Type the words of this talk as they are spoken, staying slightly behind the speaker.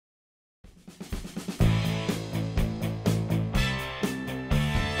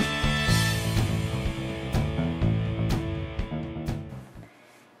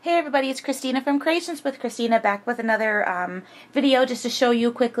Hey everybody, it's Christina from Creations with Christina, back with another video just to show you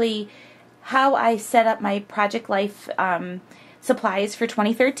quickly how I set up my Project Life supplies for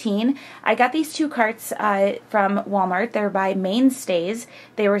 2013. I got these two carts from Walmart. They're by Mainstays.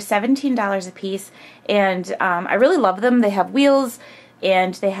 They were $17 a piece, and I really love them. They have wheels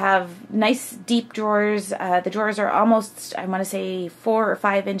and they have nice deep drawers. The drawers are almost, I want to say, 4 or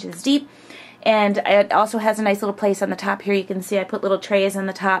 5 inches deep. And it also has a nice little place on the top here. You can see I put little trays on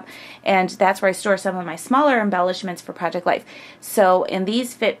the top, and that's where I store some of my smaller embellishments for Project Life. So, and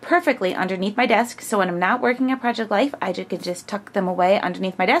these fit perfectly underneath my desk, so when I'm not working at Project Life, I can just tuck them away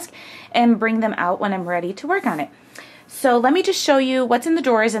underneath my desk and bring them out when I'm ready to work on it. So let me just show you what's in the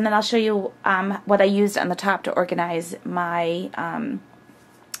drawers, and then I'll show you what I used on the top to organize my,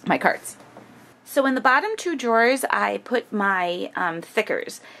 my carts. So in the bottom two drawers, I put my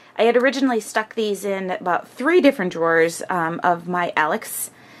thickers. I had originally stuck these in about 3 different drawers of my Alex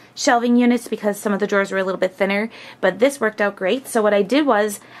shelving units because some of the drawers were a little bit thinner, but this worked out great. So what I did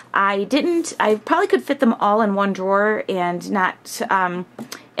was I probably could fit them all in one drawer and not, and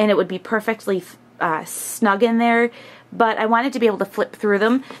it would be perfectly snug in there, but I wanted to be able to flip through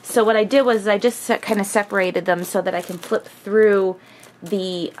them. So what I did was I just kind of separated them so that I can flip through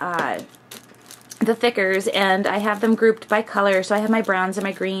the thickers, and I have them grouped by color. So I have my browns and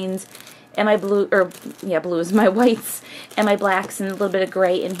my greens and my blues, my whites and my blacks, and a little bit of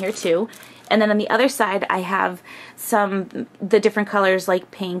gray in here too. And then on the other side I have the different colors like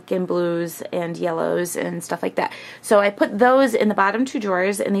pink and blues and yellows and stuff like that. So I put those in the bottom two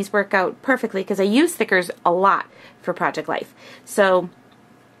drawers, and these work out perfectly because I use thickers a lot for Project Life. So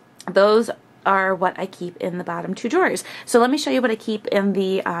those are what I keep in the bottom two drawers. So let me show you what I keep in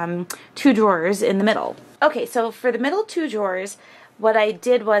the 2 drawers in the middle. Okay, so for the middle 2 drawers, what I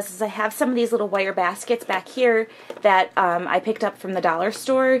did was I have some of these little wire baskets back here that I picked up from the dollar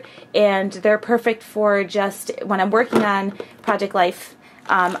store, and they're perfect for just when I'm working on Project Life.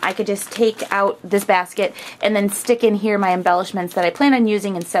 I could just take out this basket and then stick in here my embellishments that I plan on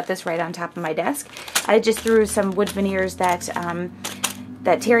using and set this right on top of my desk. I just threw some wood veneers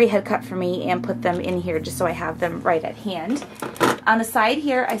that Terry had cut for me and put them in here just so I have them right at hand. On the side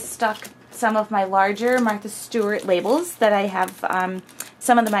here, I stuck some of my larger Martha Stewart labels that I have.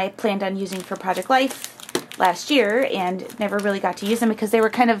 Some of them I planned on using for Project Life last year and never really got to use them because they were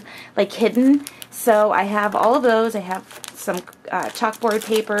kind of like hidden. So I have all of those. I have some chalkboard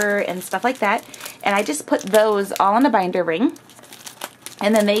paper and stuff like that. And I just put those all in a binder ring.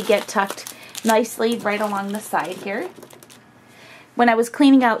 And then they get tucked nicely right along the side here. When I was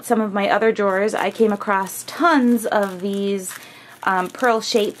cleaning out some of my other drawers, I came across tons of these pearl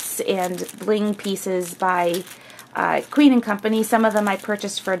shapes and bling pieces by Queen & Company. Some of them I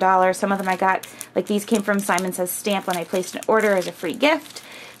purchased for $1. Some of them I got, like these came from Simon Says Stamp when I placed an order as a free gift.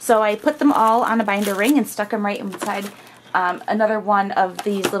 So I put them all on a binder ring and stuck them right inside another one of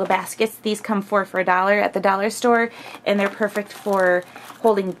these little baskets. These come for $1 at the dollar store, and they're perfect for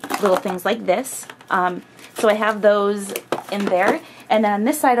holding little things like this. So I have those in there. And then on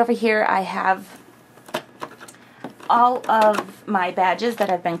this side over here, I have all of my badges that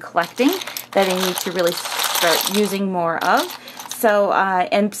I've been collecting that I need to really start using more of. So,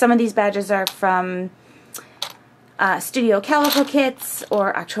 and some of these badges are from Studio Calico Kits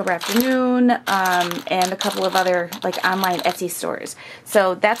or October Afternoon, and a couple of other like online Etsy stores.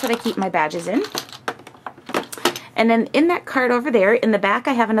 So that's what I keep my badges in. And then in that cart over there, in the back,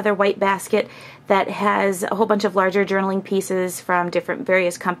 I have another white basket that has a whole bunch of larger journaling pieces from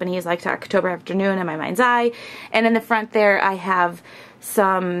various companies like October Afternoon and My Mind's Eye. And in the front there, I have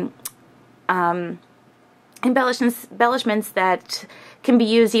some embellishments that can be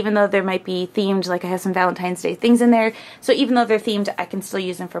used even though there might be themed, like I have some Valentine's Day things in there. So even though they're themed, I can still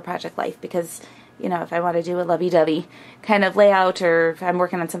use them for Project Life because, you know, if I want to do a lovey-dovey kind of layout, or if I'm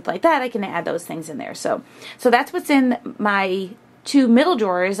working on something like that, I can add those things in there. So that's what's in my 2 middle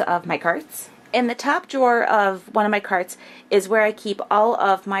drawers of my carts. In the top drawer of one of my carts is where I keep all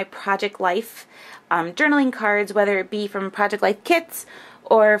of my Project Life journaling cards, whether it be from Project Life kits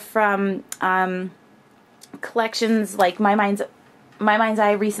or from collections like My Mind's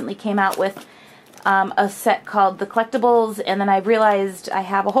Eye recently came out with a set called The Collectibles, and then I realized I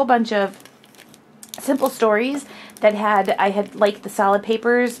have a whole bunch of simple stories that I had liked the solid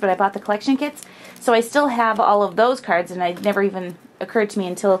papers, but I bought the collection kits. So I still have all of those cards, and it never even occurred to me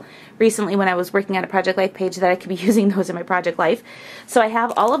until recently when I was working on a Project Life page that I could be using those in my Project Life. So I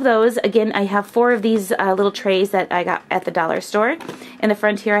have all of those. Again, I have 4 of these little trays that I got at the dollar store. In the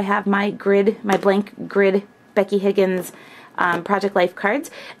front here I have my blank grid Becky Higgins Project Life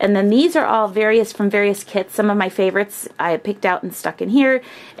cards. And then these are all from various kits. Some of my favorites I picked out and stuck in here.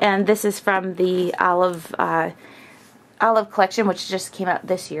 And this is from the Olive collection, which just came out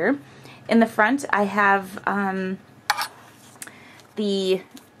this year. In the front, I have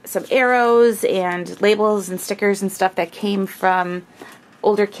some arrows and labels and stickers and stuff that came from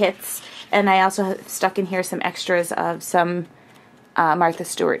older kits. And I also have stuck in here some extras of some Martha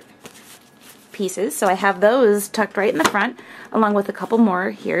Stewart pieces. So I have those tucked right in the front, along with a couple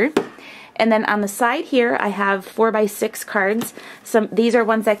more here. And then on the side here, I have 4x6 cards. These are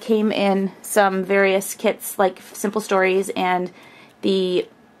ones that came in some various kits, like Simple Stories and the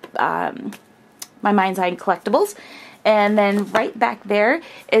My Mind's Eye collectibles. And then right back there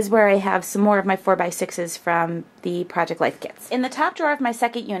is where I have some more of my 4x6s from the Project Life kits. In the top drawer of my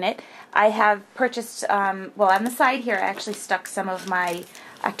second unit, I have purchased, well, on the side here, I actually stuck some of my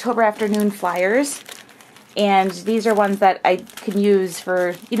October afternoon flyers. And these are ones that I can use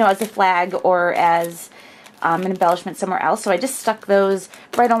for, you know, as a flag or as an embellishment somewhere else. So I just stuck those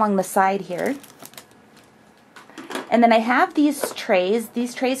right along the side here. And then I have these trays.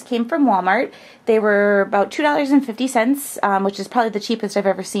 These trays came from Walmart. They were about $2.50, which is probably the cheapest I've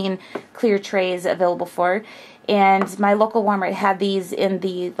ever seen clear trays available for. And my local Walmart had these in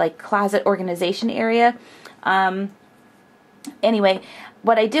the closet organization area. Anyway,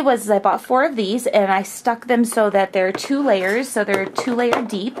 what I did was I bought 4 of these and I stuck them so that they're 2 layers, so they're 2-layer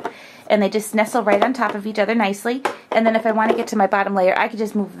deep, and they just nestle right on top of each other nicely. And then if I want to get to my bottom layer, I could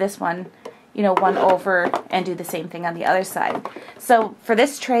just move this one, you know, one over and do the same thing on the other side. So for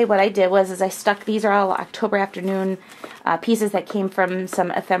this tray, what I did was I stuck, these are all October afternoon pieces that came from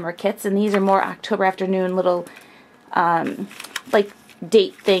some ephemera kits, and these are more October afternoon little like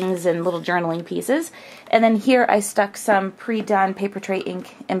date things and little journaling pieces. And then here I stuck some pre-done paper tray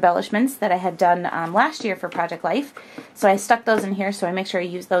ink embellishments that I had done last year for Project Life. So I stuck those in here so I make sure I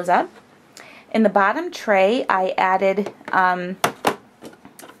use those up. In the bottom tray I added,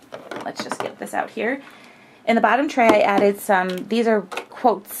 let's just get this out here. In the bottom tray I added some, these are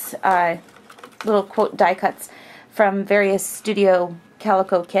quotes, little quote die cuts from various Studio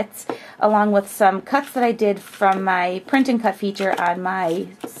Calico kits, along with some cuts that I did from my print and cut feature on my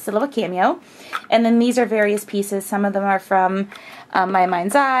Silhouette Cameo. And then these are various pieces. Some of them are from My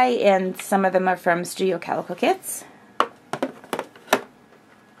Mind's Eye, and some of them are from Studio Calico kits.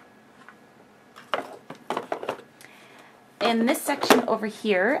 In this section over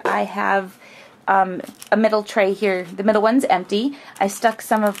here, I have a middle tray here. The middle one's empty. I stuck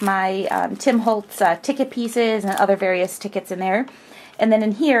some of my Tim Holtz ticket pieces and other various tickets in there. And then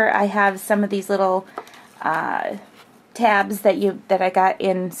in here I have some of these little tabs that I got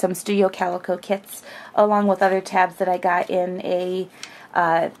in some Studio Calico kits, along with other tabs that I got in a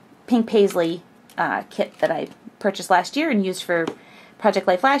pink paisley kit that I purchased last year and used for Project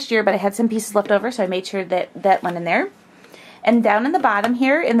Life last year, but I had some pieces left over, so I made sure that that went in there. And down in the bottom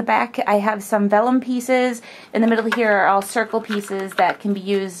here, in the back, I have some vellum pieces. In the middle here are all circle pieces that can be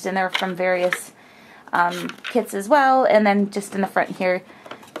used, and they're from various kits as well. And then just in the front here,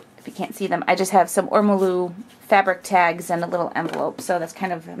 if you can't see them, I just have some ormolu fabric tags and a little envelope. So that's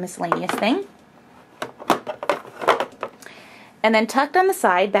kind of a miscellaneous thing. And then tucked on the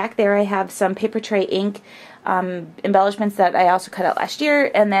side, back there, I have some paper tray ink embellishments that I also cut out last year.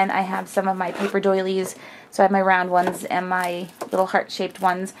 And then I have some of my paper doilies. So I have my round ones and my little heart-shaped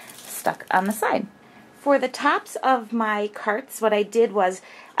ones stuck on the side. For the tops of my carts, what I did was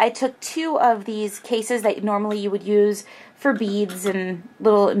I took 2 of these cases that normally you would use for beads and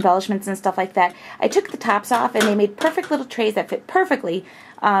little embellishments and stuff like that. I took the tops off and they made perfect little trays that fit perfectly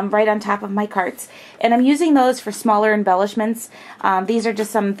right on top of my carts. And I'm using those for smaller embellishments. These are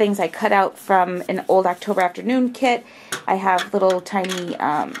just some things I cut out from an old October afternoon kit. I have little tiny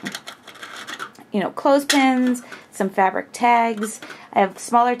you know, clothespins, some fabric tags. I have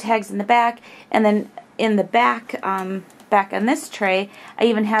smaller tags in the back, and then in the back, back on this tray, I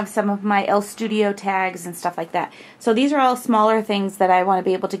even have some of my El Studio tags and stuff like that. So these are all smaller things that I want to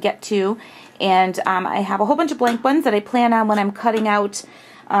be able to get to, and I have a whole bunch of blank ones that I plan on when I'm cutting out.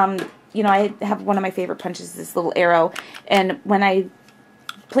 You know, I have one of my favorite punches, this little arrow, and when I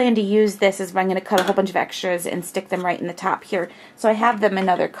plan to use this is when I'm going to cut a whole bunch of extras and stick them right in the top here. So I have them in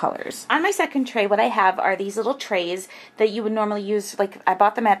other colors. On my second tray, what I have are these little trays that you would normally use, like I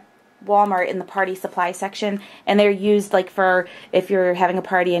bought them at Walmart in the party supply section, and they're used like for if you're having a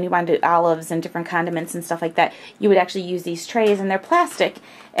party and you want to do olives and different condiments and stuff like that. You would actually use these trays, and they're plastic,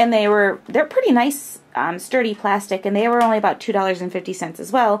 and they're pretty nice, sturdy plastic, and they were only about $2.50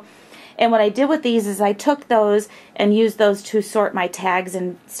 as well. And what I did with these is I took those and used those to sort my tags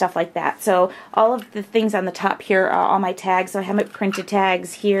and stuff like that. So all of the things on the top here are all my tags. So I have my printed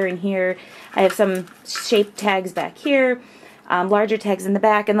tags here and here. I have some shaped tags back here, larger tags in the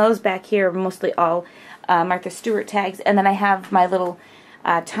back, and those back here are mostly all Martha Stewart tags. And then I have my little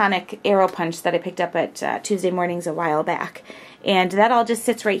tonic arrow punch that I picked up at Tuesday Mornings a while back. And that all just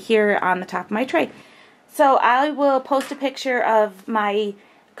sits right here on the top of my tray. So I will post a picture of my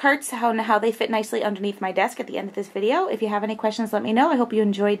carts, how they fit nicely underneath my desk at the end of this video. If you have any questions, let me know. I hope you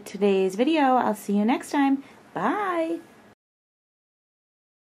enjoyed today's video. I'll see you next time. Bye!